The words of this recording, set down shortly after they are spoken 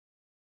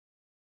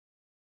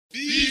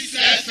Peace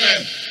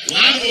FM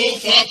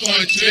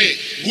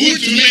 104.3.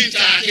 Good to meet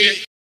you.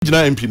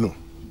 Jina MP no.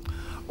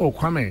 Oh,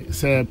 Kwame,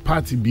 say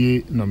party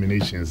BA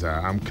nominations.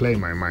 I'm clear in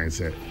my mind.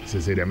 Say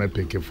they may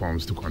pick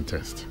forms to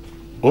contest.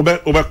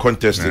 Over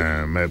contest.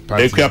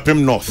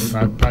 Akuapem North.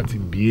 Party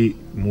BA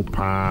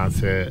mupa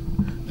say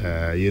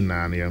ye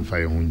na ne yemfa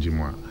ye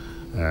hunjimwa.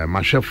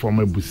 My chef form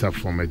a busa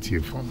form a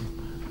tier form,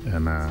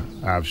 and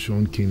I've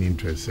shown keen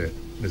interest.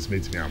 Let's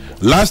meet me up.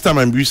 Last time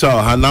I'm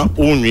busa hana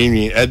own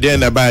rini.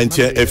 Then about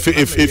if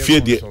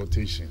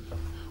consultation.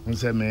 When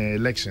say me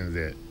elections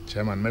there,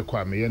 chairman me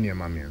kwa me ye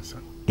niema miensa.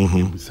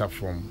 Busa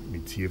form, me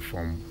tier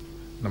form,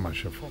 na my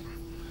chef form.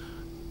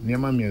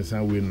 Niema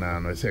miensa we na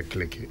no say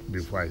click it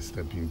before I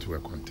step into a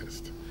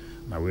contest.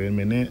 Na we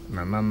me ne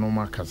na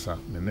normal kasa,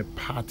 me ne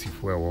party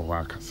for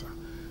wa kasa.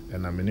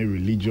 And I'm many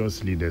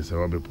religious leaders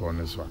who be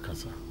honest with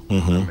Akasa.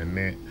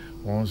 And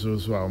also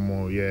so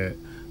more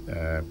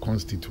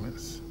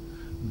constituents.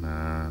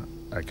 Now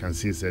I can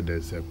see that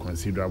there's a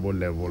considerable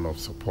level of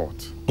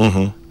support.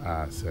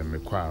 As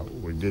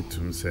we did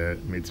to say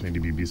meet me the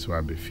BB so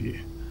abefi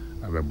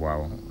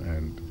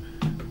and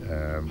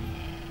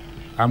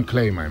I'm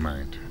clear in my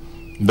mind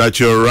that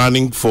you're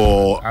running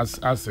for as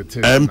it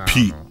is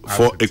MP now,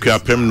 for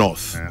Akuapem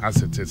North.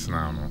 As it is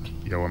now,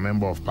 you're a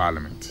member of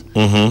parliament.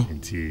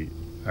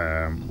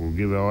 We'll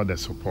give all the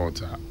support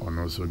and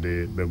also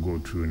they go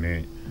through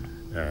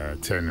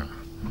tenure.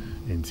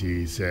 And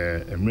he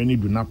said, many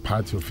do not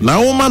party of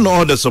now, woman,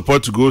 all the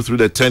support to go through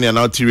the tenure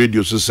now. T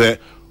radio so say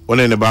on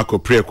in the back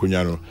of prayer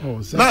kunyano.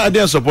 Now I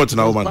didn't support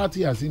now, woman. The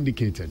party has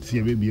indicated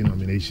there will be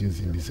nominations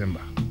in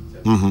December.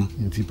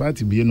 And the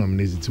party be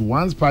nominated.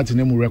 Once party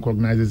name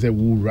recognizes that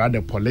we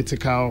rather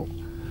political.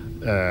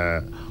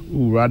 Period.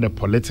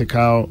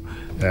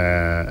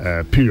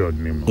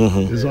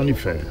 It's only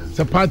fair.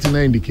 The party now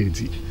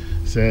indicated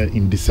say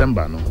in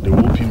December no there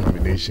will be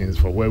nominations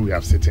for where we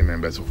have certain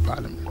members of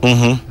parliament.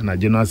 And the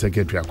general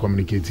secretary are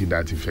communicated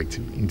that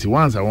effectively. Into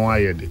once I want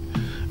to hear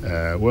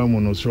when we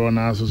no sure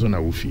now so na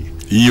ufi.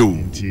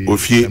 You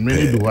ufi. I'm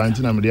ready to go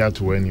until I'm there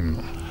to win him.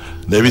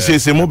 They will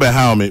say more by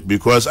how me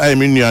because I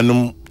mean you are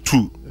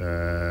two.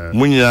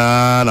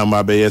 Munya na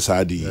mabe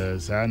sadi.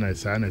 Sana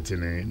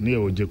tene ne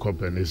o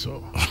Jacob and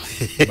so.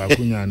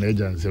 Bakunya na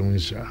eja nse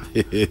winsha.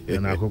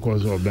 Na akoko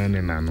so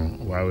ben na no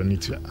wa oni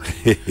tia.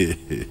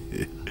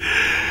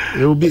 It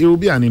will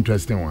be an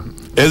interesting one.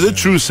 Is it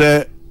true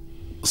say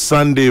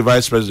Sunday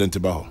Vice President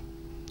Ibaho?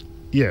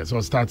 Yes,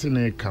 so starting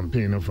a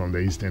campaign from the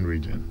Eastern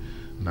region.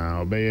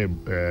 Now obey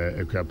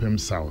Akuapem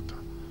South.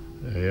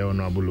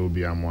 Honorable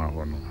Obi Amwa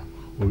hono.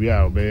 Obi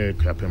a obey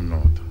Akuapem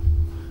North.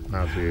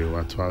 Now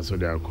what also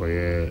they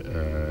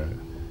acquire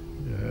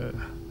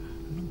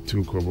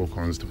two global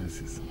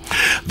constituencies.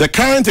 The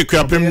current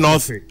Akuapem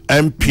North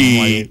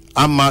MP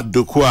Amma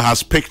Dokua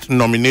has picked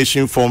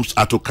nomination forms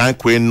at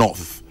Okankwe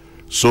North.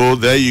 So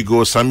there you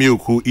go, Sammi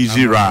Awuku,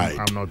 easy ride.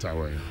 I'm not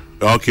aware.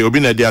 Okay, Obi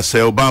na dia say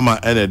Obama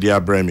and dia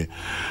Bremi.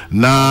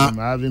 Now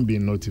I haven't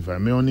been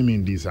notified. Me only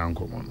mean this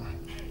uncommon.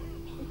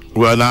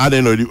 Well, now I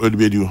don't know what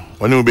be do.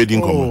 When you be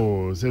in common.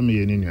 Oh, say me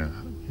eninya.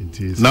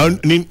 Now,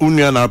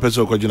 unia na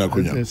person ko jina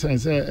kunya. Say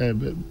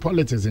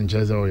politics in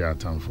Chesa o ya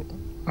for.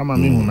 Ama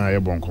me hu na ye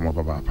bon komo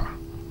papa.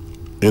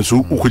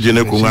 Enso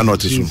ukujene ko nga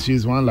not so.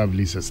 She's one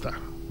lovely sister.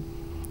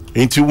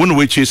 Enti won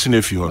we chasing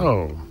if you.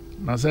 Oh,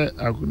 na say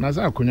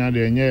akunya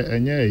de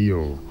enye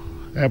yo.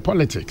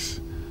 Politics.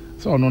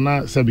 So no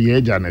na se be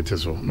eja net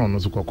so. No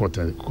so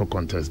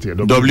contest here.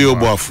 W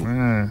Boafu.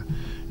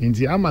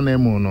 Enti ama na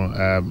emu no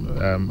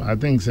I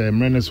think say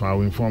Mrenes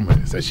will inform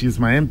her. Say she's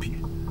my MP.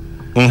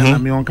 I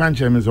mean, on can't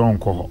change on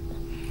coho.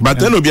 But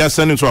then we'll be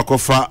sending to a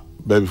coffee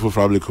before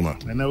probably come.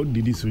 And now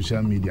did the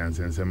social media and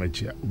send some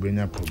chair.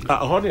 Ubenya problem.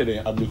 How did they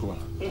ablikuma?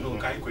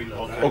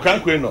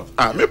 Okay, no.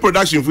 Me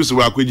production for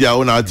work with your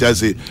own out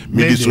say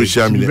me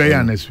social media. Very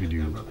honest with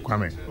you,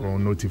 Kwame, or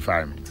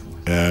notify me.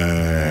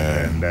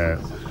 And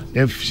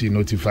if she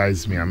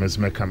notifies me, I must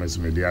make comments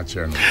with the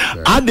channel.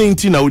 I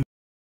didn't know.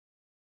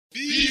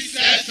 Peace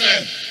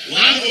FM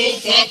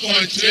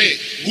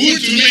 104.3.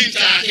 Good to meet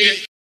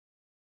you.